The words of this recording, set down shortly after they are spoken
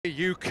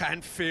You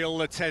can feel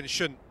the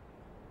tension.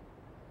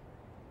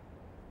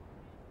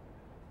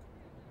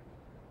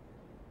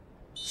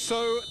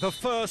 So, the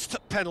first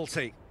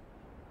penalty.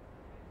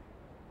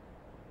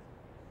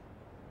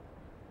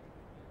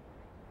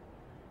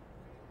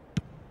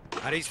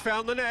 And he's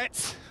found the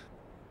net.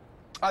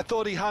 I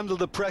thought he handled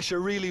the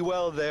pressure really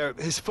well there.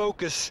 His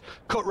focus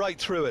cut right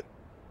through it.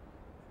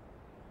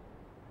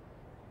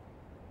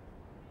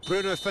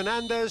 Bruno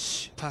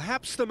Fernandes,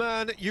 perhaps the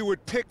man you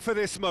would pick for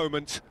this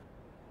moment.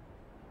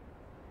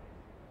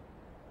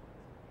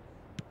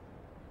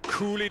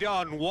 Coolly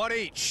done, one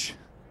each.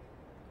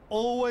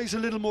 Always a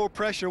little more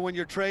pressure when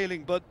you're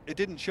trailing, but it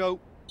didn't show.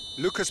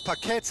 Lucas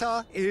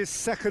Paqueta is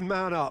second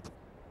man up.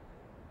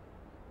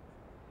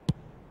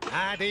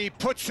 And he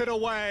puts it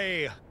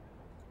away.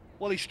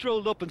 Well, he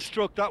strolled up and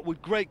struck that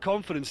with great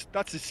confidence.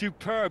 That's a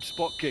superb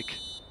spot kick.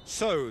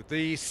 So,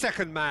 the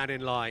second man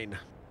in line.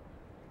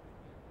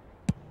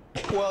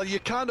 Well, you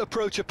can't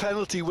approach a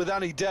penalty with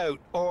any doubt,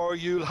 or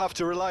you'll have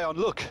to rely on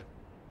luck.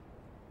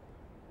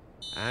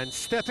 And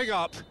stepping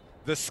up,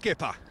 the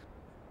skipper.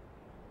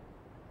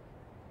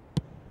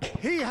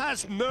 He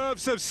has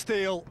nerves of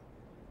steel.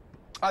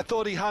 I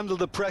thought he handled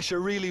the pressure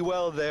really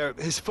well there.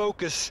 His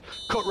focus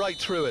cut right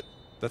through it.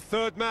 The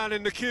third man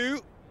in the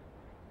queue.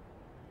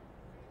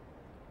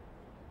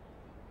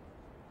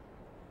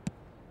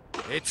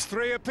 It's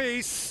three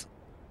apiece.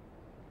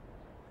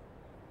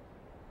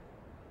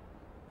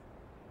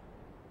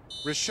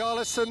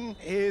 Richarlison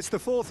is the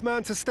fourth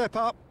man to step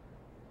up.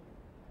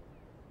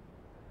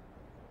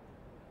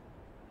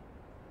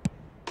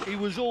 He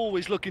was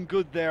always looking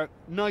good there.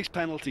 Nice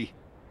penalty.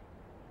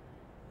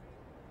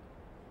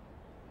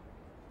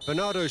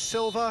 Bernardo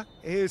Silva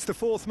is the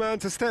fourth man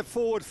to step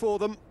forward for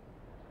them.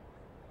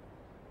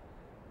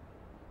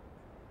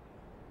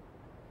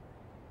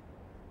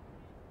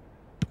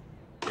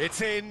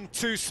 It's in,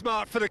 too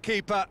smart for the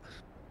keeper.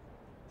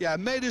 Yeah,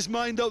 made his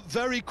mind up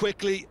very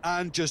quickly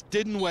and just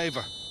didn't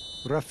waver.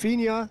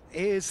 Rafinha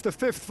is the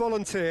fifth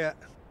volunteer.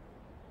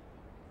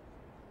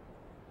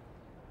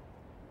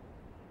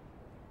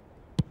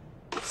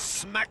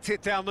 Smacked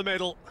it down the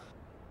middle.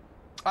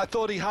 I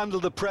thought he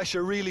handled the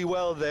pressure really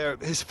well there.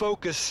 His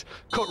focus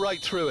cut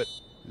right through it.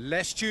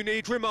 Lest you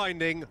need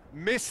reminding,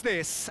 miss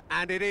this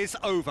and it is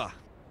over.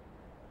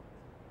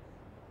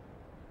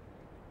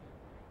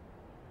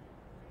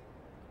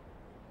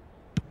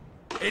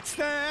 It's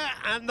there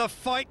and the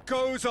fight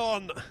goes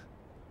on.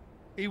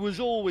 He was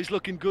always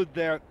looking good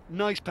there.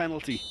 Nice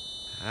penalty.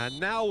 And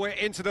now we're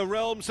into the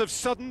realms of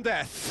sudden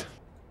death.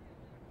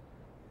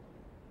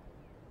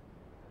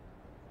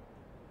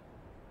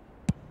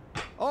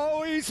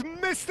 Oh, he's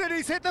missed it,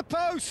 he's hit the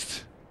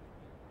post!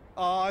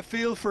 Oh, I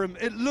feel for him.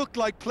 It looked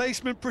like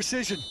placement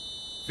precision.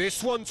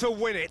 This one to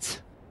win it.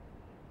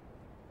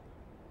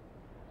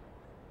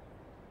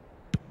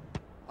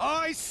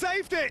 Oh, he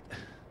saved it!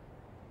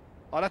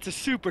 Oh, that's a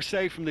super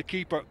save from the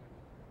keeper.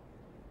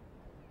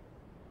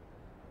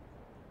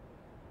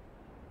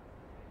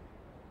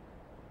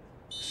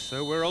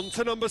 So we're on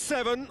to number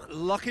 7,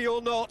 lucky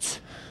or not.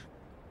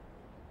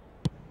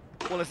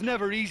 Well, it's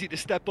never easy to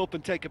step up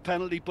and take a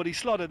penalty, but he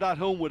slotted that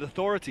home with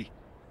authority.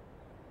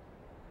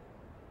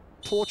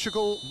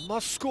 Portugal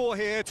must score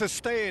here to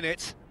stay in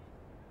it.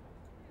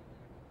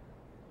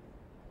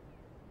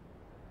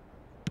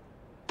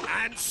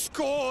 And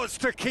scores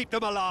to keep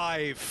them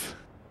alive.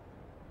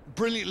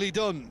 Brilliantly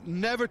done.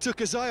 Never took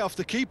his eye off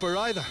the keeper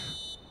either.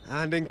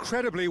 And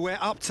incredibly, we're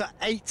up to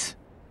 8.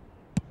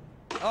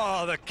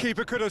 Oh, the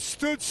keeper could have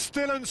stood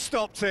still and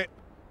stopped it.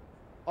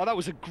 Oh, that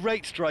was a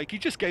great strike. He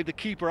just gave the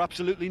keeper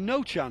absolutely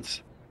no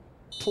chance.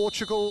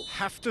 Portugal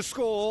have to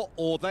score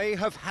or they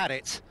have had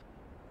it.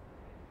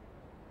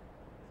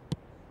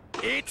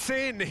 It's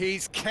in,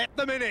 he's kept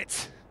them in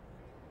it.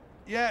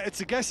 Yeah,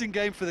 it's a guessing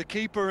game for the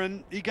keeper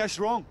and he guessed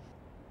wrong.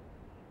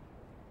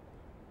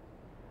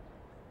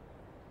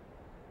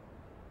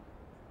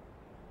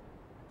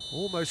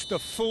 Almost a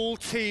full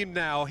team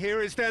now.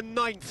 Here is their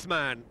 9th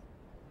man.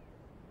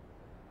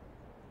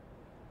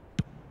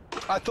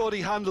 I thought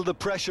he handled the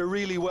pressure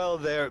really well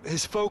there.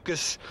 His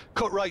focus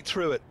cut right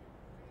through it.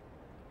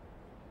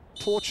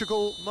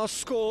 Portugal must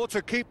score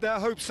to keep their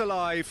hopes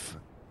alive.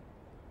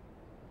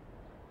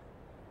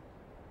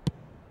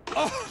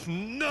 Oh,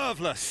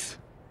 nerveless.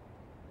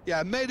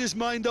 Yeah, made his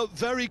mind up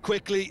very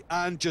quickly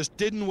and just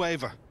didn't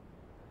waver.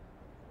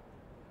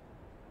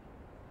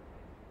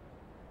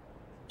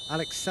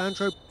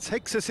 Alexandro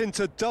takes us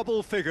into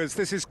double figures.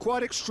 This is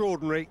quite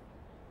extraordinary.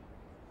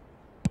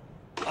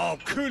 Oh,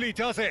 Cooley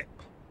does it.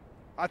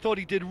 I thought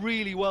he did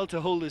really well to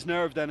hold his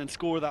nerve then and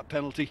score that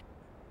penalty.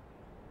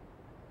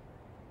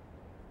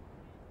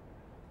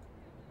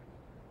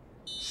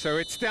 So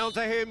it's down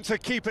to him to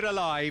keep it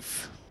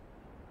alive.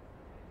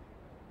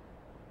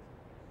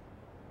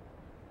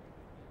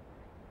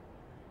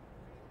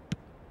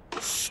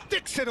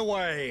 Sticks it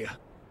away.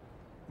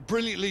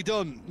 Brilliantly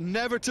done.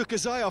 Never took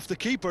his eye off the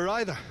keeper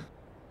either.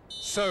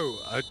 So,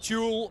 a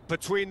duel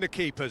between the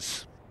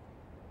keepers.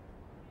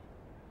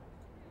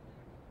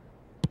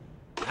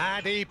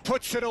 And he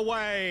puts it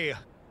away.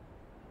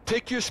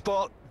 Pick your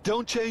spot,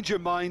 don't change your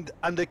mind,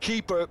 and the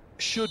keeper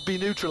should be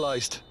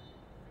neutralised.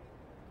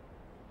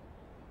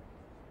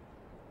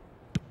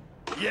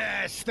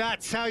 Yes,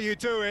 that's how you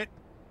do it.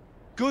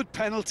 Good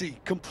penalty,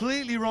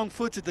 completely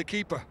wrong-footed the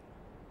keeper.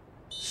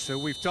 So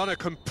we've done a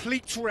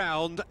complete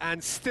round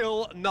and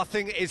still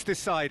nothing is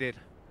decided.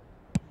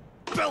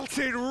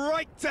 Belted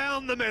right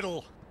down the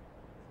middle.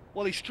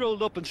 Well, he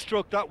strolled up and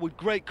struck that with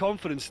great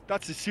confidence.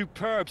 That's a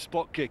superb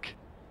spot kick.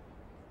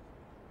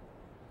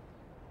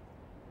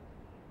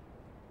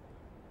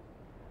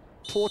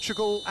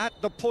 Portugal at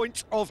the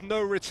point of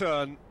no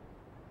return.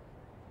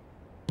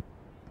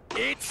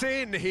 It's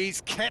in,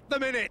 he's kept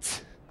them in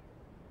it.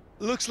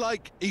 Looks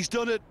like he's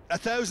done it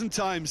 1,000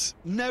 times.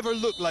 Never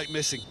looked like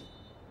missing.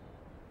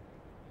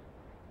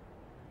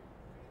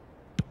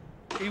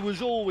 He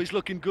was always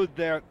looking good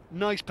there.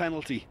 Nice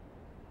penalty.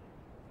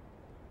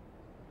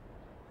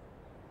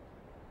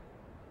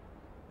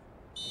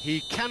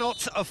 He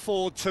cannot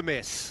afford to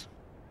miss.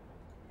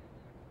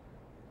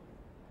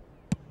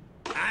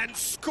 And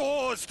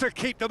scores to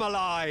keep them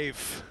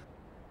alive.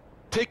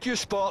 Pick your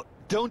spot,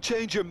 don't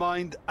change your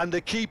mind, and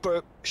the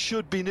keeper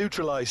should be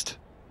neutralised.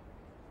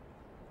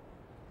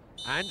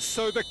 And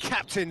so the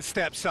captain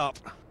steps up.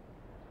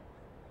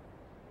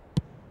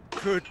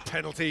 Good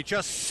penalty,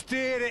 just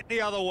steered it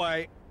the other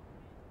way.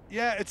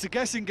 Yeah, it's a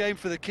guessing game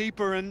for the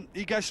keeper, and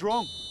he guessed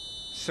wrong.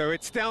 So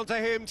it's down to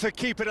him to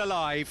keep it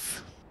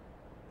alive.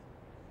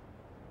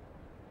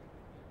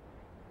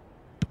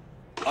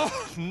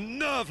 Oh,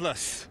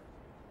 nerveless.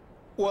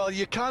 Well,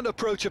 you can't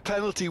approach a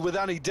penalty with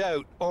any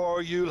doubt,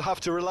 or you'll have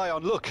to rely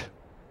on luck.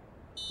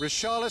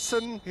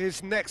 Richarlison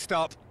is next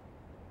up.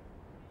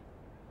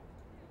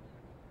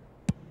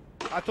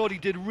 I thought he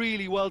did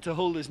really well to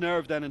hold his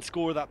nerve then and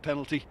score that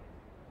penalty.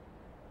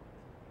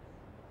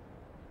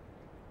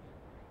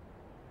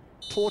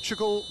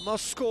 Portugal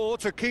must score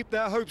to keep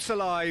their hopes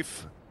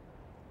alive.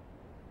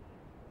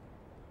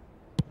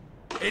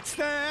 It's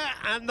there,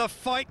 and the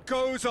fight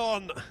goes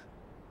on.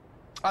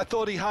 I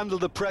thought he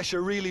handled the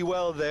pressure really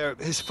well there.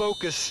 His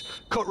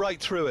focus cut right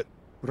through it.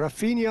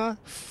 Rafinha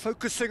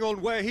focusing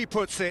on where he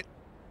puts it.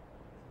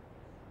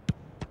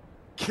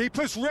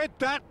 Keeper's read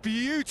that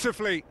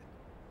beautifully.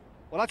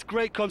 Well, that's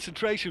great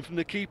concentration from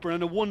the keeper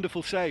and a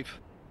wonderful save.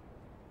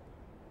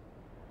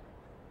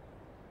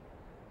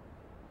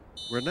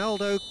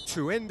 Ronaldo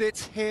to end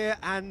it here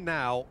and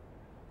now.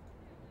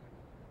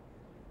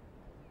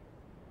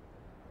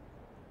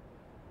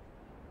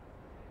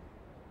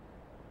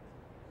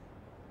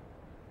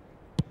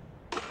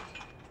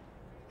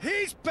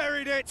 He's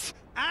buried it,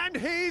 and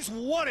he's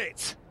won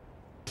it!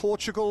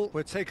 Portugal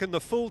were taken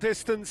the full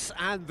distance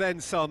and then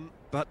some,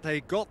 but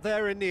they got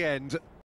there in the end.